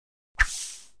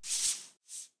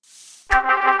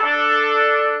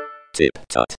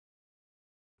TipTut.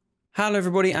 Hello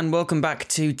everybody and welcome back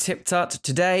to TipTut.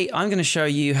 Today I'm going to show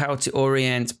you how to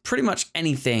orient pretty much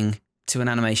anything to an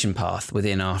animation path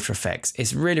within After Effects.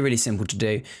 It's really simple to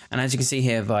do, and as you can see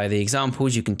here via the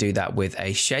examples, you can do that with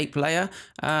a shape layer,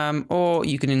 or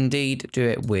you can indeed do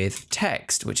it with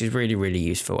text, which is really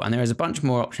useful. And there is a bunch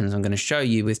more options I'm going to show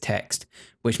you with text,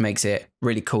 which makes it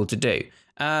really cool to do.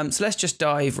 So let's just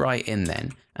dive right in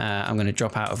then. I'm going to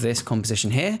drop out of this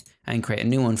composition here and create a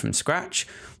new one from scratch.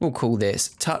 We'll call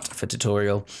this Tut for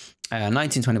tutorial.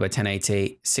 1920 by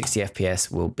 1080, 60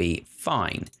 FPS will be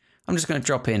fine. I'm just going to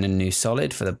drop in a new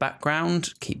solid for the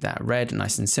background, keep that red,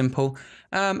 nice and simple.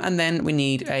 And then we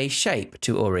need a shape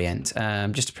to orient.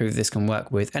 Just to prove this can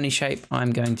work with any shape,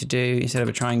 I'm going to do, instead of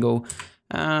a triangle,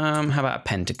 how about a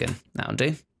pentagon? That'll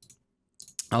do.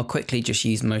 I'll quickly just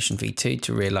use Motion V2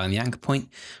 to realign the anchor point.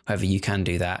 However, you can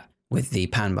do that with the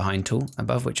pan behind tool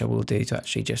above, which I will do to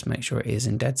actually just make sure it is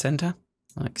in dead center,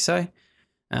 like so.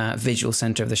 Visual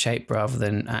center of the shape rather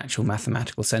than actual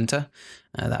mathematical center.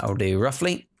 That will do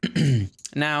roughly.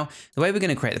 Now, the way we're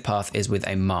going to create the path is with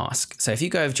a mask. So if you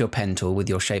go over to your pen tool with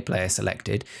your shape layer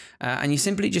selected, and you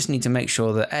simply just need to make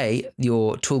sure that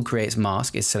your tool creates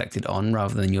mask is selected on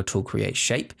rather than your tool creates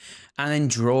shape, and then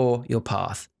draw your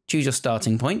path. Choose your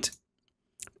starting point,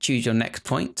 choose your next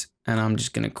point, and I'm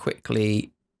just going to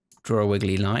quickly draw a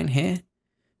wiggly line here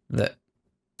that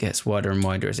gets wider and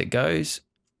wider as it goes.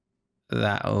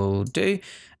 That'll do.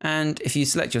 And if you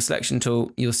select your selection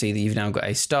tool, you'll see that you've now got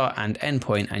a start and end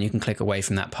point, and you can click away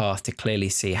from that path to clearly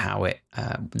see how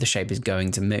the shape is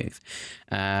going to move.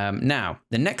 Now,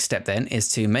 the next step then is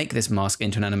to make this mask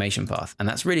into an animation path, and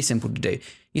that's really simple to do.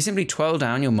 You simply twirl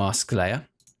down your mask layer,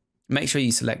 make sure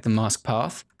you select the mask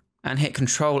path, and hit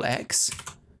Control X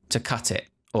to cut it,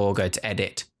 or go to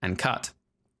Edit and Cut.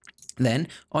 Then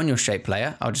on your shape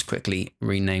layer, I'll just quickly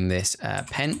rename this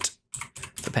Pent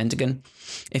for pentagon.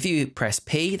 If you press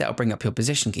P, that'll bring up your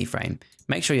position keyframe.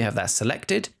 Make sure you have that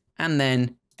selected, and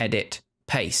then Edit,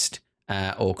 Paste,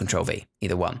 or Control V,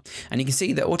 either one. And you can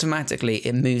see that automatically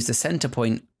it moves the center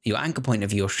point, your anchor point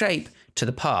of your shape, to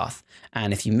the path.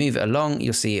 And if you move it along,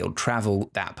 you'll see it'll travel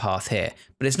that path here.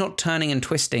 But it's not turning and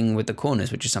twisting with the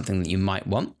corners, which is something that you might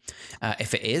want.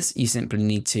 If it is, you simply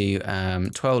need to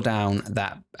twirl down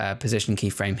that position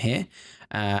keyframe here.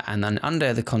 And then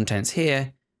under the contents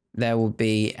here, there will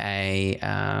be a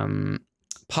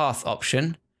path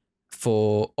option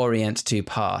for orient to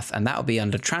path, and that will be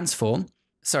under transform.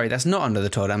 Sorry, that's not under the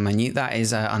twirl down menu. That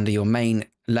is under your main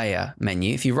layer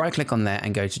menu. If you right click on there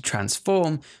and go to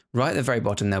transform, right at the very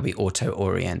bottom, there'll be auto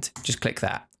orient. Just click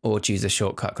that, or choose the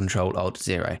shortcut Control Alt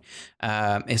 0.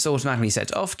 It's automatically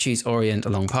set off. Choose orient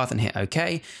along path and hit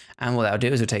OK. And what that'll do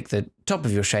is it'll take the top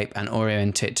of your shape and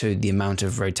orient it to the amount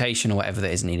of rotation or whatever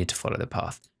that is needed to follow the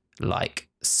path, like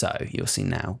so. You'll see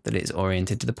now that it is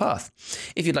oriented to the path.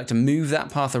 If you'd like to move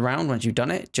that path around once you've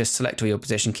done it, just select all your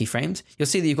position keyframes. You'll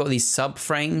see that you've got these sub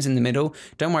frames in the middle.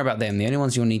 Don't worry about them. The only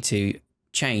ones you'll need to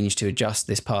change to adjust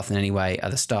this path in any way are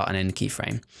the start and end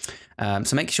keyframe.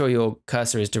 So make sure your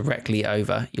cursor is directly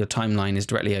over, your timeline is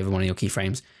directly over one of your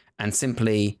keyframes, and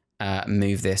simply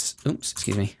move this, oops,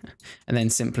 excuse me, and then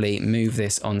simply move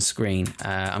this on screen.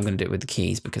 I'm going to do it with the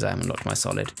keys because I haven't locked my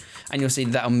solid. And you'll see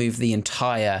that'll move the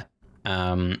entire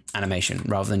animation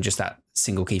rather than just that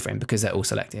single keyframe because they're all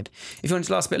selected. If you want it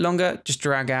to last a bit longer, just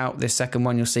drag out this second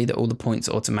one. You'll see that all the points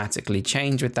automatically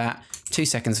change with that. 2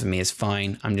 seconds for me is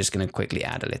fine. I'm just going to quickly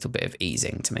add a little bit of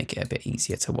easing to make it a bit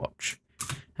easier to watch.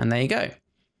 And there you go.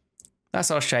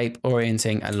 That's our shape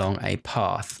orienting along a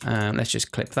path. Let's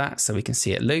just clip that so we can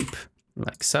see it loop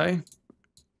like so.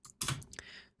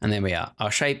 And there we are,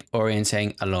 our shape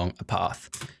orienting along a path.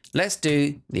 Let's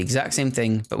do the exact same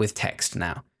thing, but with text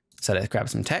now. So let's grab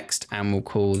some text and we'll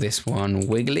call this one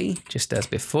Wiggly, just as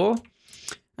before.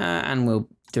 And we'll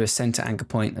do a center anchor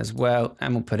point as well.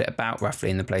 And we'll put it about roughly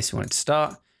in the place we want it to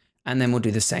start. And then we'll do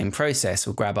the same process.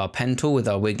 We'll grab our pen tool with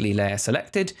our wiggly layer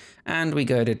selected and we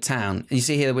go to town. You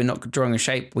see here that we're not drawing a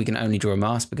shape. We can only draw a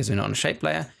mask because we're not on a shape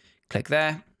layer. Click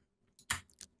there.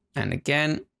 And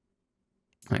again,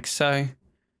 like so.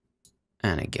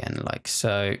 And again, like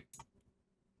so.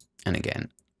 And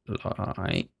again,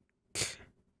 like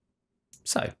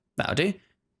so. That'll do.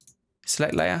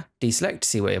 Select layer, deselect to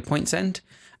see where your points end.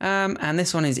 And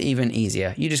this one is even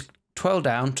easier. You just twirl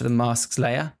down to the masks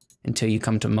layer until you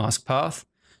come to mask path.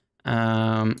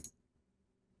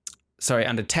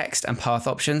 under text and path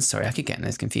options, sorry, I keep getting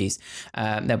those confused.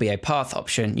 There'll be a path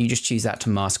option. You just choose that to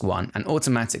mask one, and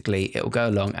automatically it will go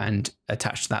along and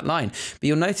attach to that line. But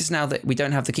you'll notice now that we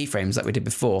don't have the keyframes like we did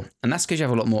before, and that's because you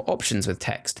have a lot more options with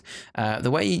text.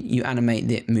 The way you animate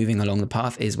it moving along the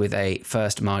path is with a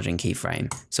first margin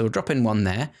keyframe. So we'll drop in one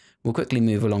there. We'll quickly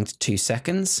move along to 2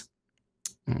 seconds,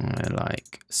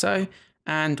 like so,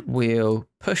 and we'll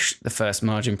push the first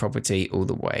margin property all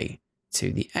the way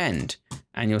to the end.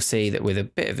 And you'll see that with a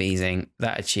bit of easing,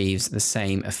 that achieves the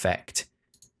same effect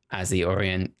as the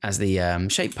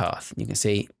shape path. You can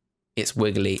see it's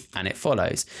wiggly and it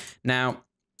follows. Now,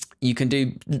 you can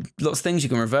do lots of things. You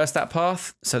can reverse that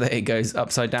path so that it goes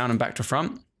upside down and back to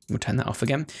front. We'll turn that off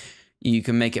again. You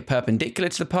can make it perpendicular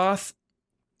to the path,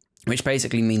 which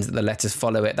basically means that the letters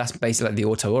follow it. That's basically like the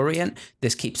auto orient.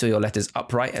 This keeps all your letters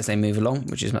upright as they move along,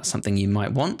 which is something you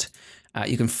might want.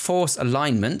 You can force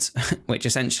alignment, which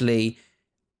essentially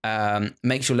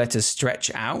makes your letters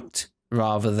stretch out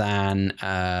rather than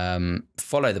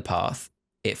follow the path.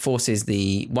 It forces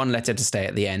the one letter to stay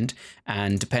at the end,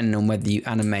 and depending on whether you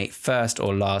animate first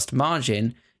or last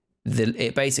margin,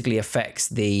 it basically affects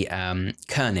the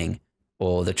kerning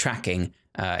or the tracking,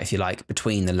 if you like,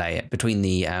 between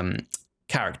the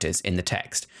characters in the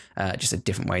text. Just a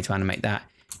different way to animate that,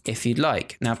 if you'd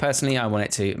like. Now, personally, I want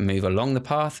it to move along the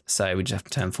path, so we just have to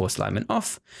turn force alignment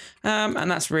off. And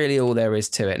that's really all there is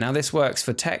to it. Now, this works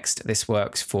for text, this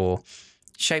works for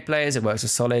shape layers, it works for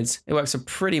solids, it works for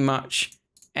pretty much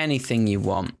anything you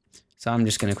want. So I'm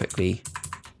just going to quickly,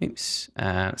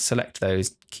 select those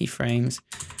keyframes,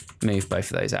 move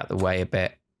both of those out of the way a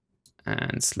bit,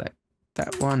 and select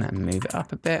that one and move it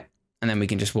up a bit. And then we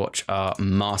can just watch our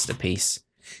masterpiece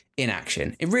in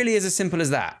action. It really is as simple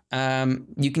as that.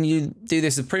 You can do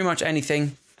this with pretty much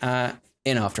anything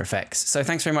in After Effects. So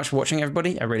thanks very much for watching,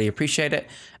 everybody. I really appreciate it.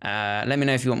 Let me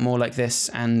know if you want more like this,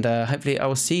 and hopefully I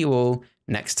will see you all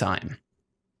next time.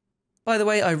 By the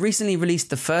way, I recently released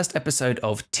the first episode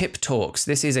of Tip Talks.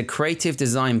 This is a creative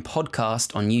design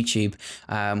podcast on YouTube,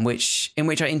 in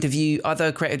which I interview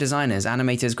other creative designers,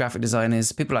 animators, graphic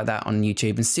designers, people like that on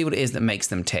YouTube, and see what it is that makes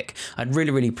them tick. I'd really,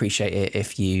 really appreciate it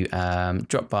if you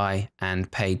drop by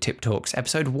and pay Tip Talks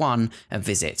episode 1 a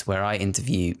visit, where I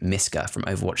interview Miska from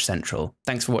Overwatch Central.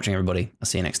 Thanks for watching, everybody. I'll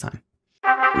see you next time.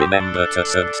 Remember to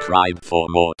subscribe for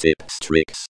more tips,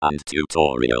 tricks, and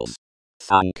tutorials.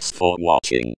 Thanks for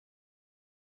watching.